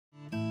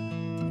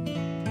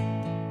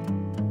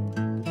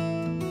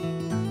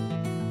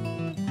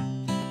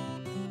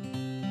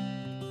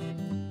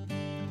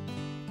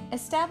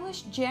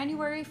Established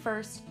January 1,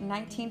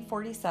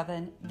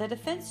 1947, the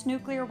Defense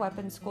Nuclear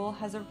Weapons School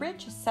has a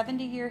rich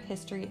 70-year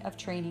history of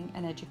training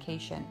and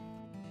education.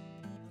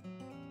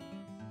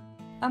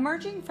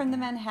 Emerging from the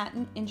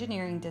Manhattan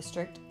Engineering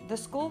District, the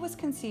school was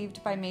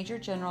conceived by Major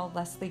General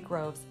Leslie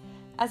Groves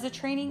as a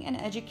training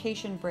and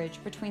education bridge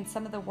between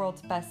some of the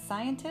world's best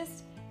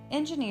scientists,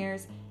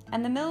 engineers,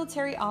 and the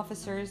military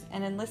officers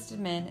and enlisted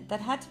men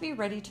that had to be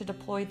ready to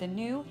deploy the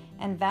new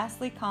and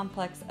vastly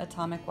complex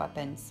atomic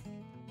weapons.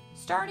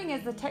 Starting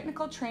as the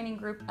technical training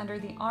group under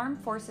the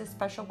Armed Forces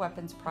Special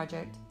Weapons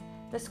Project,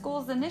 the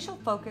school's initial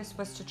focus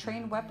was to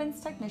train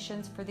weapons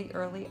technicians for the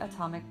early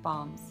atomic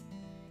bombs.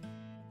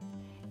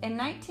 In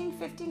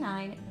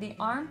 1959, the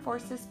Armed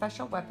Forces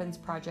Special Weapons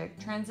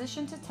Project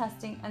transitioned to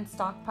testing and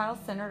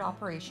stockpile-centered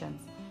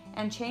operations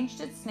and changed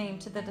its name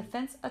to the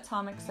Defense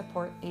Atomic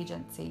Support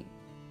Agency.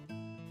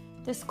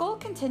 The school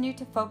continued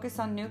to focus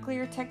on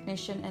nuclear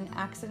technician and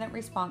accident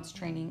response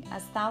training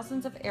as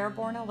thousands of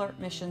airborne alert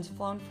missions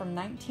flown from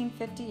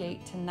 1958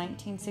 to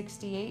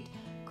 1968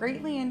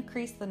 greatly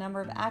increased the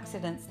number of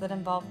accidents that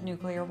involved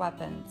nuclear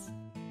weapons.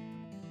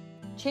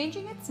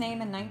 Changing its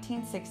name in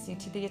 1960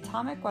 to the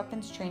Atomic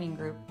Weapons Training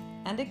Group,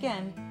 and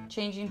again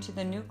changing to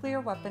the Nuclear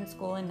Weapons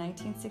School in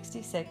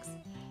 1966,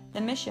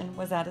 the mission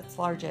was at its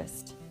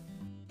largest.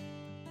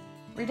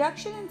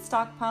 Reduction in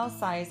stockpile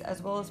size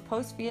as well as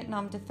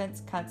post-Vietnam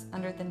defense cuts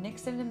under the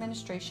Nixon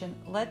administration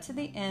led to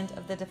the end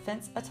of the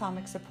Defense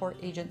Atomic Support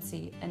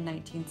Agency in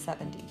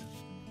 1970.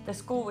 The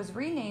school was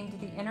renamed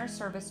the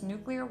Inter-Service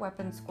Nuclear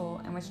Weapons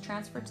School and was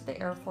transferred to the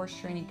Air Force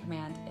Training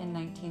Command in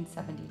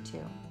 1972.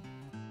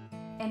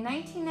 In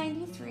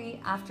 1993,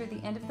 after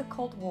the end of the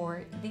Cold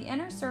War, the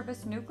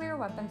Inter-Service Nuclear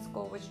Weapons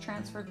School was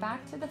transferred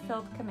back to the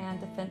Field Command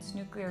Defense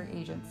Nuclear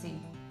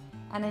Agency,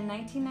 and in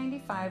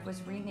 1995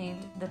 was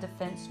renamed the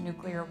Defense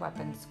Nuclear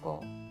Weapons School.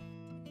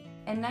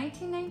 In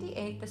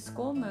 1998, the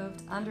school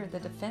moved under the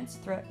Defense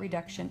Threat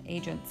Reduction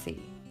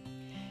Agency.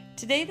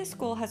 Today, the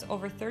school has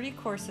over 30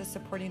 courses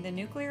supporting the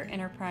nuclear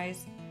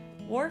enterprise,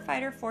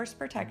 warfighter force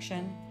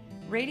protection,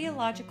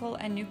 radiological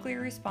and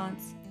nuclear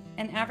response,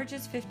 and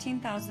averages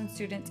 15,000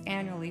 students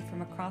annually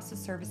from across the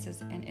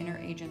services and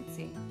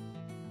interagency.